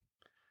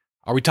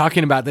Are we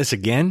talking about this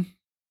again?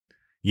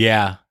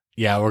 Yeah,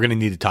 we're going to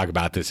need to talk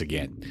about this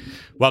again.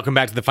 Welcome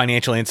back to the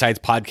Financial Insights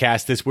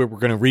Podcast. This is where we're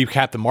going to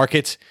recap the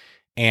markets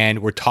and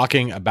we're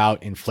talking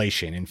about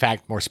inflation. In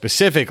fact, more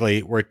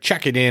specifically, we're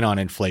checking in on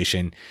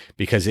inflation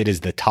because it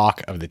is the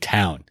talk of the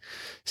town.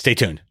 Stay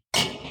tuned.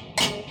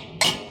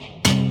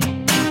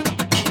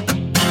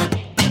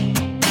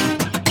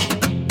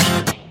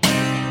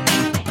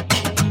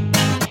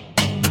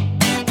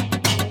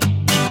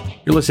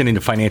 You're listening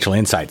to Financial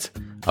Insights,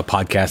 a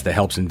podcast that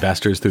helps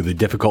investors through the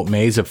difficult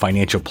maze of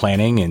financial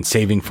planning and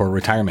saving for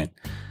retirement.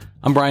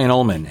 I'm Brian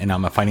Ullman, and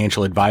I'm a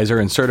financial advisor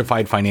and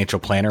certified financial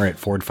planner at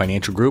Ford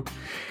Financial Group.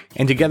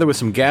 And together with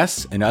some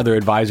guests and other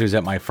advisors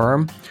at my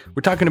firm,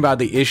 we're talking about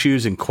the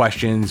issues and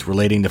questions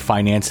relating to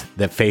finance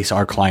that face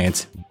our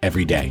clients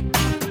every day.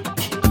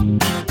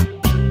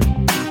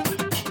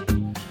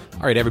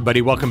 All right,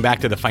 everybody, welcome back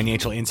to the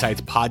Financial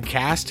Insights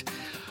Podcast.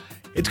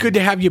 It's good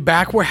to have you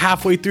back. We're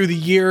halfway through the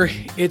year.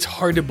 It's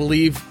hard to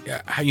believe.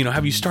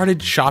 Have you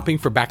started shopping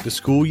for back to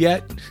school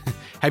yet?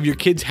 Have your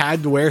kids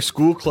had to wear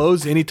school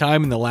clothes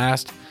anytime in the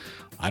last,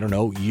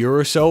 year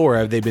or so? Or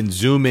have they been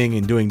Zooming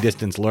and doing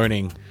distance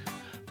learning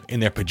in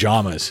their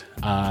pajamas?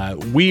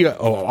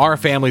 Our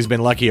family's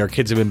been lucky. Our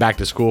kids have been back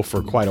to school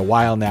for quite a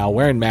while now,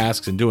 wearing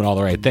masks and doing all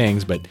the right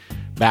things, but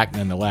back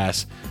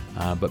nonetheless.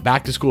 But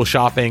back to school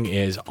shopping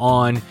is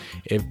on.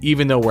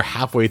 Even though we're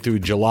halfway through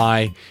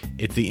July,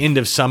 it's the end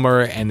of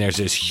summer and there's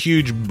this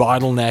huge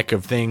bottleneck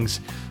of things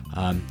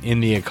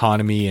in the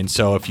economy. And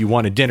so if you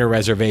want a dinner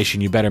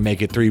reservation, you better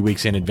make it 3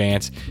 weeks in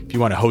advance. If you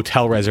want a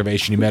hotel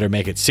reservation, you better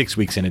make it 6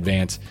 weeks in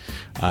advance,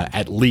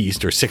 at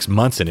least, or 6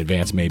 months in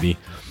advance, maybe.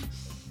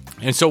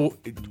 And so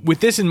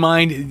with this in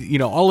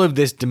mind, all of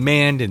this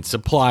demand and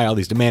supply, all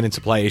these demand and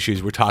supply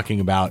issues, we're talking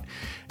about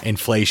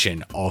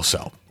inflation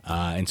also.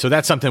 And so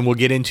that's something we'll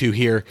get into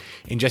here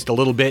in just a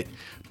little bit.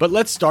 But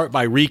let's start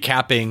by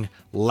recapping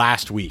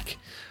last week.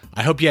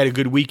 I hope you had a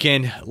good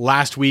weekend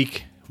last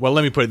week. Well,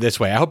 let me put it this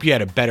way. I hope you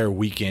had a better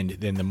weekend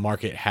than the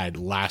market had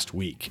last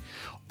week.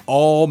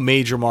 All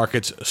major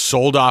markets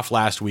sold off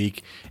last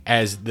week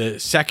as the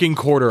second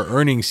quarter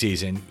earnings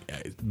season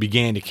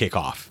began to kick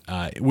off.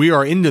 We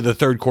are into the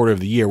third quarter of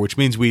the year, which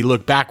means we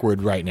look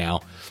backward right now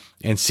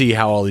and see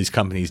how all these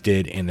companies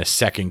did in the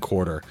second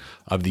quarter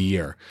of the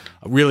year.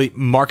 Really,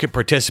 market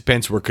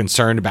participants were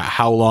concerned about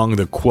how long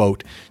the,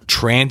 quote,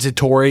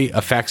 transitory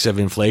effects of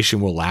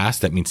inflation will last.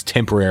 That means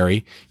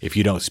temporary if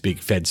you don't speak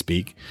Fed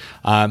speak.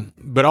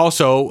 But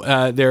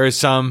also, there is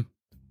some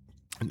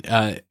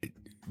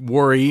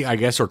worry, I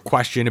guess, or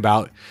question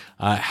about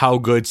how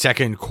good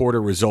second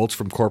quarter results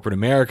from corporate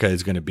America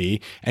is going to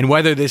be and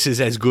whether this is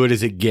as good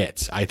as it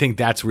gets. I think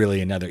that's really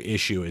another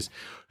issue, is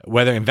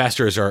whether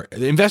investors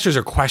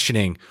are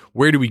questioning,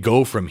 where do we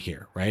go from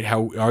here, right?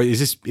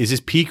 Is this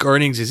peak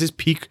earnings? Is this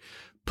peak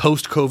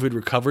post-COVID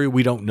recovery?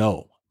 We don't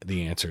know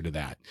the answer to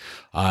that.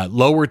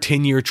 Lower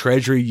 10-year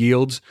treasury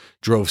yields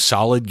drove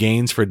solid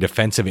gains for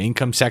defensive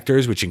income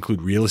sectors, which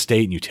include real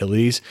estate and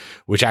utilities,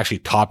 which actually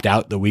topped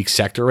out the week's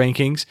sector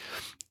rankings.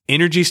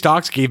 Energy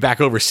stocks gave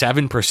back over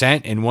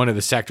 7% in one of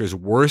the sector's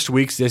worst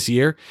weeks this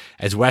year,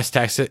 as West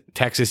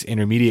Texas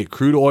Intermediate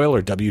Crude Oil,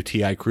 or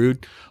WTI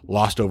crude,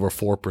 lost over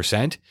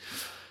 4%.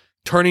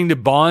 Turning to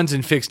bonds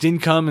and fixed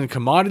income and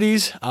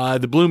commodities,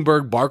 the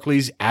Bloomberg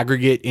Barclays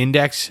Aggregate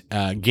Index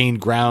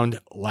gained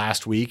ground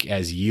last week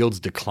as yields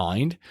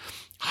declined.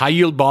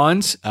 High-yield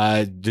bonds,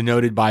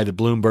 denoted by the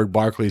Bloomberg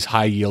Barclays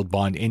High Yield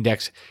Bond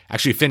Index,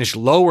 actually finished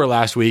lower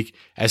last week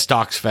as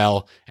stocks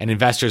fell, and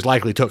investors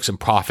likely took some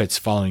profits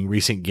following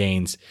recent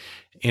gains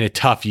in a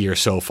tough year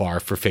so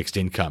far for fixed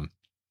income.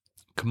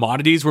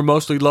 Commodities were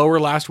mostly lower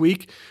last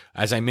week,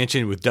 as I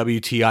mentioned, with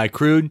WTI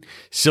crude,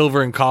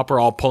 silver and copper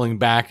all pulling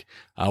back,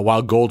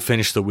 while gold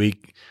finished the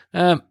week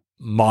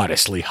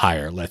modestly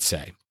higher, let's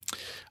say.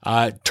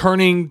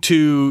 Turning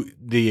to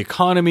the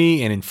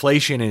economy and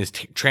inflation and its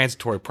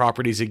transitory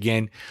properties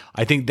again,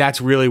 I think that's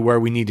really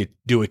where we need to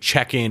do a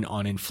check-in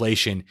on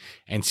inflation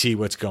and see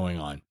what's going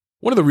on.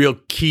 One of the real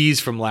keys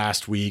from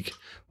last week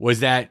was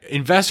that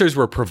investors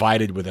were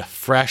provided with a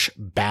fresh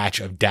batch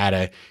of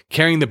data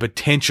carrying the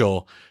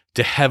potential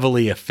to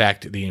heavily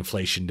affect the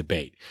inflation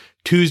debate.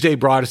 Tuesday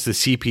brought us the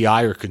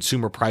CPI, or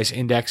Consumer Price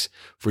Index,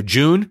 for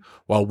June,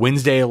 while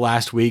Wednesday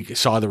last week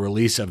saw the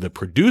release of the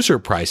Producer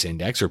Price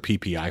Index, or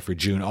PPI, for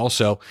June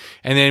also.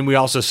 And then we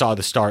also saw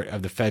the start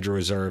of the Federal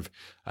Reserve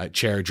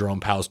Chair Jerome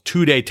Powell's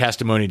two-day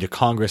testimony to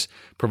Congress,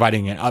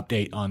 providing an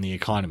update on the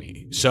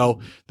economy. So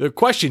the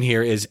question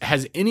here is,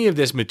 has any of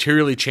this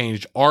materially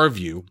changed our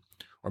view,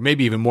 or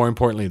maybe even more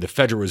importantly, the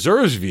Federal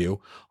Reserve's view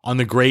on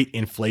the great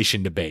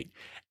inflation debate?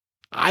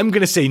 I'm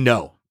going to say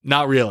no,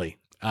 not really.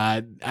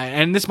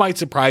 And this might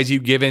surprise you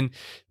given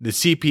the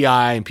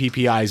CPI and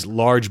PPI's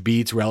large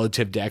beats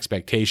relative to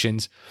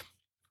expectations.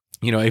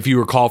 If you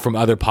recall from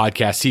other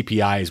podcasts,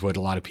 CPI is what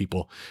a lot of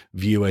people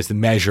view as the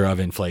measure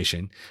of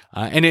inflation.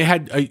 And it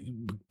had,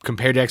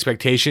 compared to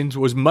expectations,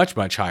 was much,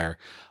 much higher.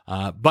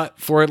 But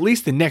for at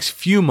least the next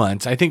few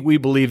months, I think we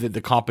believe that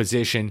the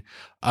composition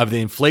of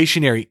the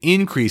inflationary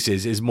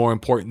increases is more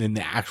important than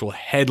the actual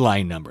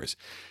headline numbers.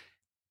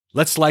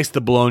 Let's slice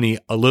the bologna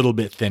a little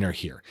bit thinner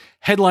here.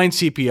 Headline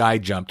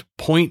CPI jumped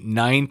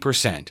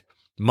 0.9%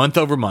 month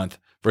over month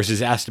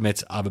versus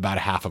estimates of about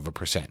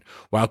 0.5%,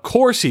 while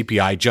core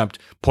CPI jumped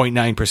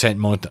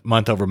 0.9%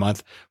 month over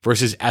month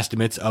versus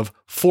estimates of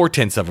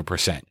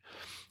 0.4%.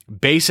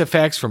 Base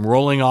effects from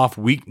rolling off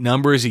weak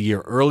numbers a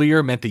year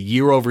earlier meant the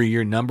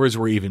year-over-year numbers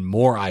were even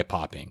more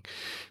eye-popping.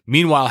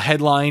 Meanwhile,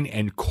 headline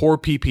and core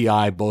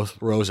PPI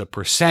both rose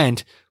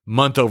 1%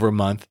 month over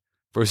month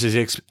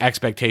versus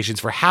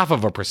expectations for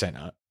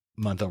 0.5%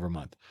 month over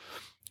month.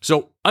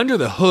 So under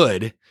the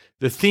hood,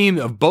 the theme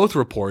of both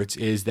reports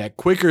is that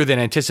quicker than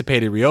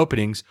anticipated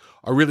reopenings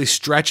are really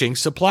stretching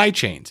supply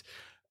chains.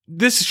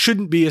 This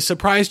shouldn't be a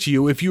surprise to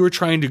you if you were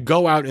trying to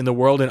go out in the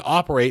world and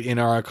operate in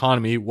our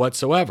economy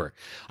whatsoever.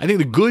 I think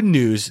the good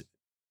news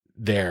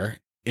there,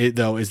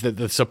 though, is that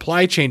the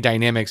supply chain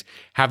dynamics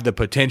have the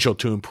potential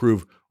to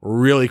improve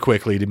really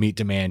quickly to meet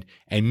demand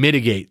and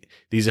mitigate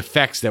these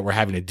effects that we're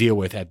having to deal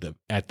with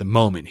at the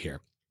moment here.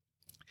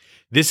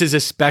 This is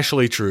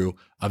especially true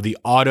of the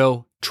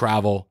auto,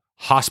 travel,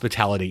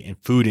 hospitality, and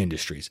food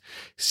industries.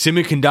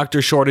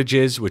 Semiconductor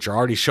shortages, which are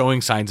already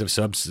showing signs of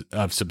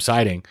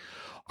subsiding,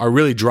 are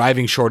really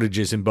driving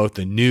shortages in both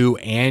the new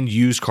and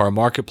used car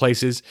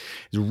marketplaces.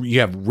 You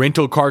have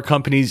rental car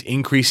companies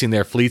increasing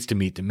their fleets to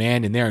meet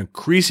demand, and they're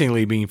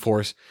increasingly being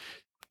forced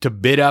to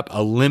bid up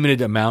a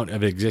limited amount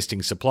of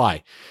existing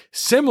supply.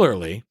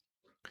 Similarly,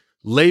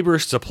 labor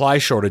supply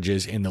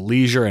shortages in the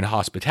leisure and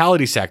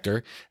hospitality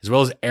sector, as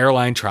well as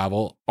airline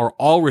travel, are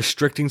all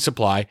restricting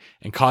supply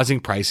and causing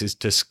prices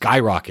to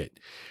skyrocket.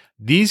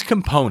 These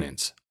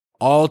components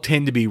all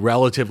tend to be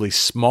relatively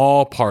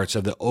small parts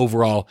of the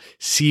overall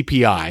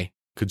CPI,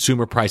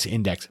 Consumer Price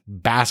Index,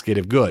 basket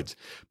of goods.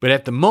 But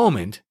at the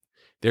moment,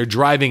 they're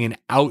driving an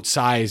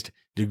outsized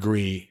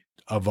degree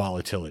of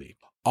volatility.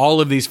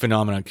 All of these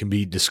phenomena can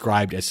be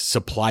described as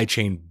supply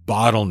chain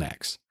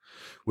bottlenecks,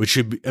 which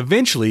should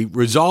eventually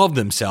resolve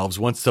themselves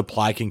once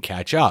supply can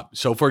catch up.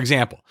 So, for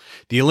example,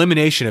 the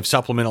elimination of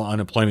supplemental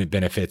unemployment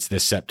benefits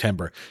this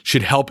September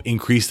should help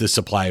increase the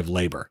supply of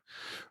labor.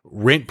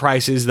 Rent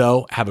prices,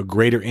 though, have a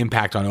greater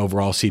impact on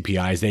overall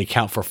CPIs. They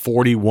account for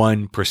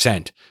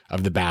 41%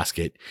 of the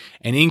basket,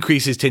 and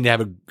increases tend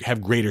to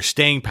have greater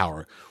staying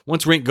power.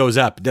 Once rent goes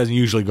up, it doesn't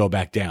usually go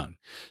back down.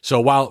 So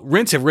while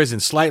rents have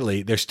risen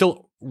slightly, they're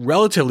still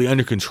relatively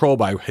under control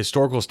by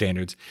historical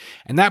standards,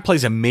 and that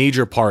plays a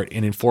major part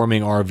in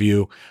informing our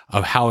view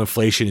of how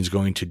inflation is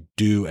going to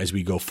do as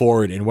we go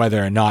forward and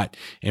whether or not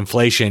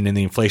inflation and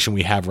the inflation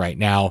we have right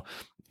now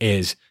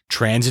is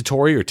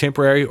transitory or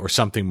temporary or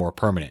something more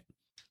permanent.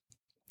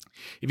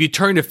 If you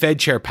turn to Fed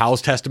Chair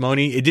Powell's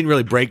testimony, it didn't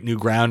really break new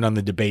ground on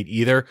the debate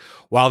either.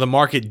 While the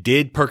market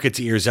did perk its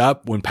ears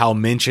up when Powell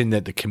mentioned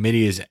that the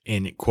committee is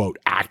in, quote,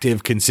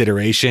 active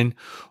consideration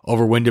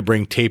over when to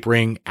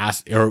begin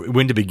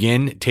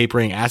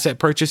tapering asset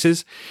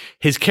purchases,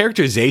 his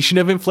characterization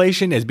of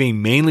inflation as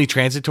being mainly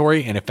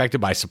transitory and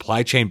affected by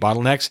supply chain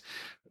bottlenecks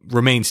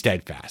remains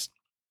steadfast.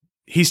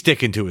 He's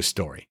sticking to his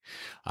story.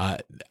 I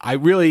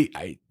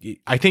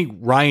think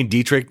Ryan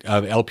Dietrich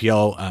of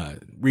LPL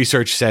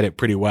Research said it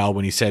pretty well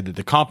when he said that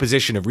the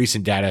composition of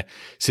recent data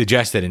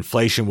suggests that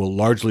inflation will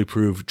largely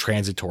prove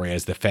transitory,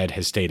 as the Fed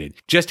has stated.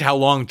 Just how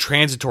long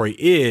transitory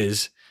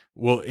is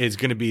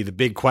going to be the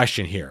big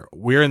question here.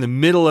 We're in the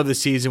middle of the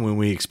season when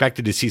we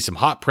expected to see some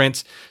hot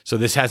prints, so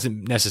this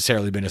hasn't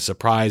necessarily been a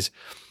surprise.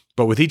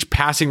 But with each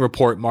passing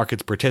report,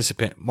 market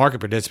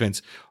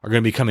participants are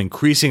going to become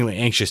increasingly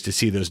anxious to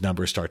see those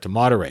numbers start to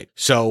moderate.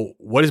 So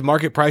what is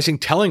market pricing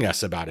telling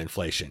us about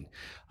inflation?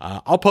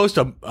 I'll post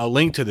a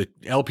link to the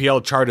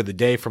LPL chart of the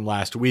day from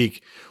last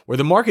week, where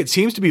the market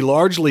seems to be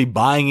largely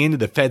buying into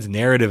the Fed's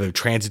narrative of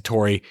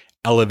transitory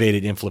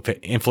elevated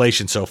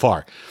inflation so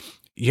far.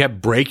 You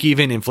have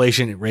break-even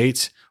inflation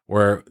rates,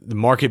 where the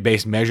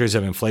market-based measures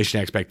of inflation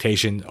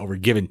expectation over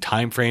given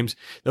timeframes,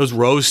 those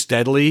rose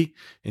steadily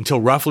until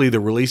roughly the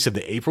release of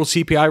the April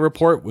CPI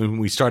report, when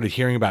we started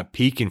hearing about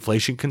peak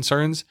inflation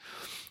concerns.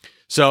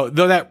 So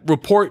though that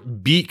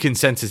report beat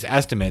consensus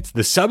estimates,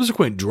 the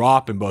subsequent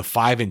drop in both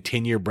 5 and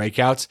 10-year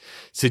breakouts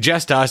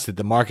suggest to us that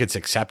the markets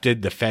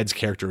accepted the Fed's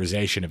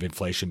characterization of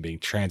inflation being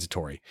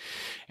transitory.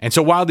 And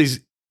so while these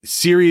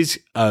series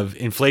of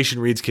inflation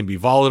reads can be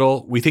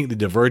volatile, we think the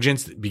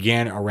divergence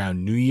began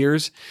around New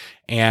Year's,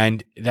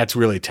 and that's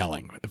really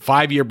telling.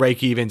 5-year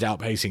break-evens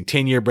outpacing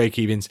 10-year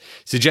break-evens,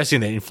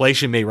 suggesting that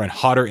inflation may run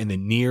hotter in the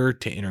near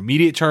to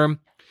intermediate term,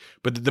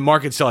 but that the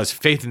market still has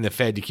faith in the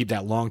Fed to keep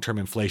that long-term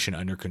inflation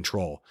under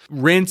control.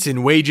 Rents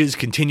and wages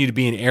continue to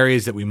be in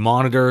areas that we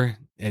monitor,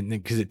 and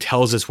because it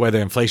tells us whether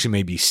inflation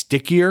may be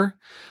stickier.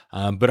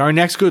 But our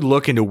next good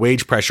look into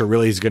wage pressure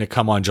really is going to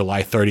come on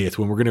July 30th,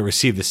 when we're going to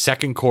receive the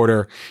second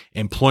quarter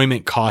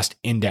Employment Cost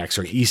Index,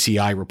 or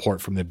ECI, report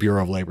from the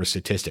Bureau of Labor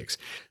Statistics.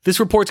 This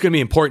report's going to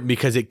be important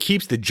because it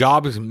keeps the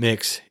jobs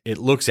mix it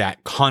looks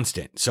at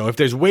constant. So if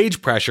there's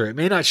wage pressure, it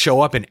may not show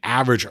up in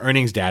average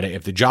earnings data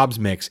if the jobs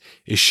mix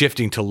is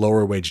shifting to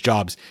lower wage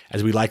jobs,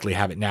 as we likely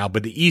have it now,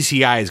 but the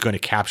ECI is going to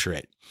capture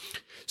it.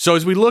 So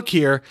as we look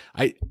here,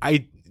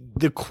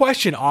 the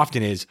question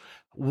often is,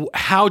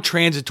 how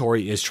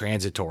transitory is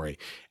transitory?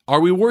 Are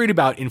we worried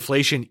about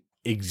inflation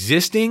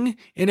existing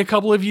in a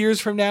couple of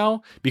years from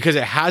now because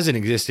it hasn't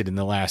existed in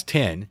the last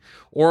 10?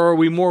 Or are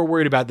we more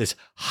worried about this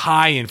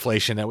high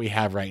inflation that we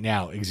have right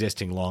now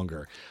existing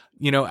longer?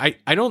 I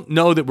don't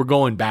know that we're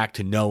going back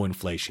to no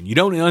inflation. You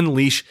don't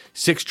unleash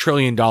 $6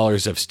 trillion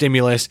of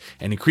stimulus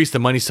and increase the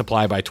money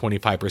supply by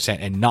 25%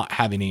 and not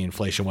have any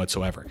inflation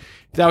whatsoever.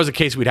 If that was the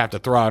case, we'd have to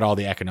throw out all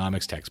the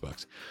economics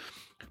textbooks.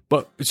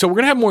 So we're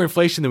going to have more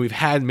inflation than we've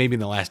had maybe in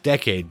the last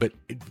decade, but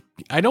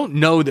I don't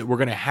know that we're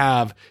going to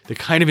have the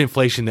kind of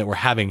inflation that we're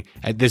having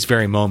at this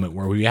very moment,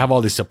 where we have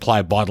all these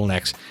supply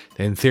bottlenecks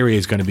that in theory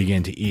is going to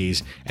begin to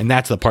ease. And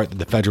that's the part that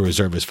the Federal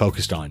Reserve is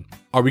focused on.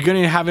 Are we going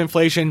to have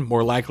inflation?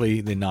 More likely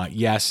than not,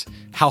 yes.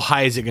 How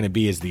high is it going to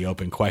be is the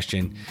open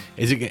question.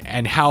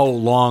 And how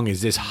long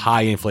is this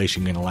high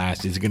inflation going to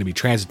last? Is it going to be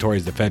transitory,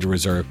 as the Federal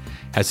Reserve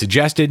has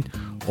suggested,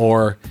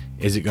 or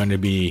is it going to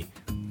be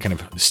kind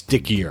of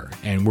stickier?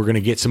 And we're going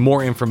to get some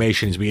more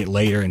information as we get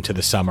later into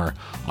the summer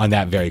on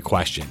that very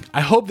question. I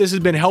hope this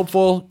has been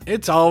helpful.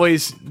 It's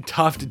always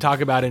tough to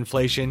talk about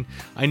inflation.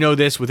 I know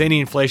this with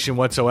any inflation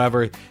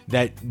whatsoever,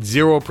 that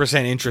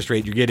 0% interest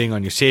rate you're getting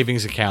on your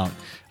savings account,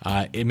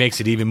 it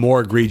makes it even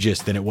more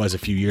egregious than it was a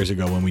few years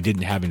ago when we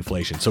didn't have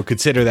inflation. So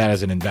consider that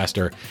as an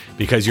investor,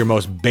 because your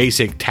most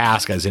basic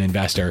task as an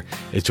investor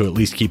is to at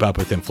least keep up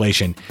with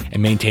inflation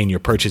and maintain your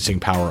purchasing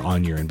power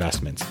on your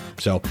investments.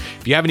 So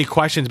if you have any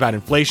questions about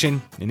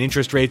inflation and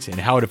interest rates and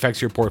how it affects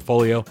your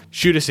portfolio,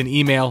 shoot us an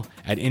email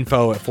at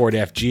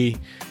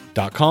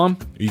info@forwardfg.com.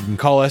 You can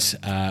call us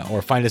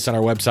or find us on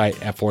our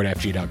website at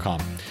forwardfg.com.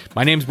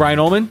 My name's Brian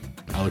Ullman.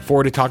 I look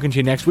forward to talking to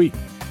you next week.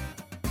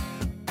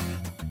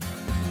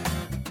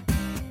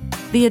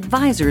 The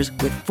advisors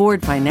with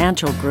Ford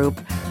Financial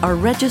Group are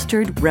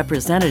registered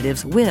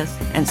representatives with,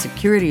 and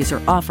securities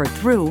are offered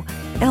through,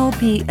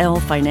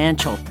 LPL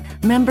Financial,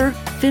 member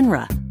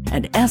FINRA,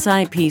 and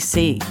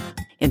SIPC.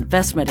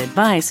 Investment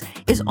advice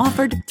is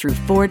offered through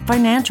Ford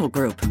Financial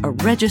Group, a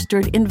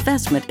registered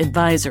investment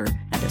advisor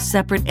and a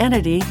separate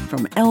entity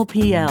from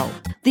LPL.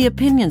 The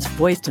opinions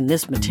voiced in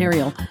this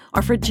material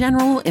are for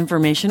general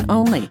information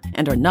only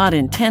and are not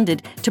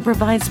intended to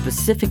provide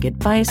specific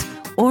advice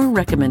or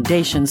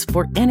recommendations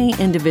for any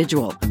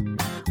individual.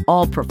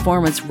 All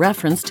performance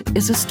referenced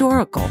is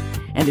historical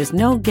and is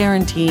no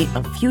guarantee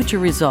of future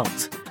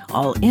results.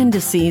 All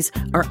indices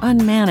are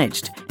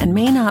unmanaged and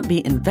may not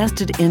be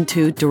invested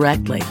into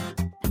directly.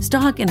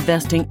 Stock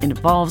investing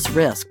involves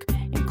risk,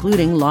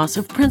 including loss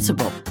of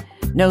principal.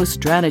 No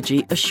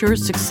strategy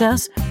assures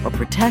success or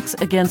protects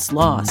against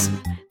loss.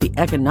 The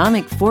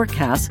economic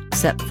forecasts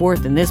set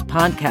forth in this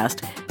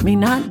podcast may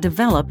not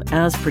develop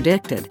as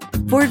predicted.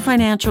 Ford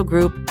Financial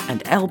Group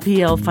and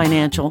LPL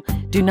Financial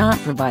do not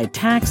provide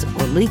tax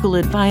or legal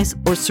advice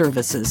or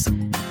services.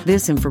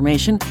 This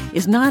information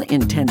is not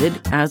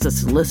intended as a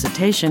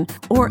solicitation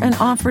or an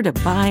offer to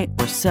buy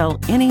or sell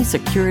any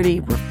security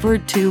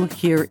referred to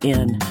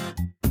herein.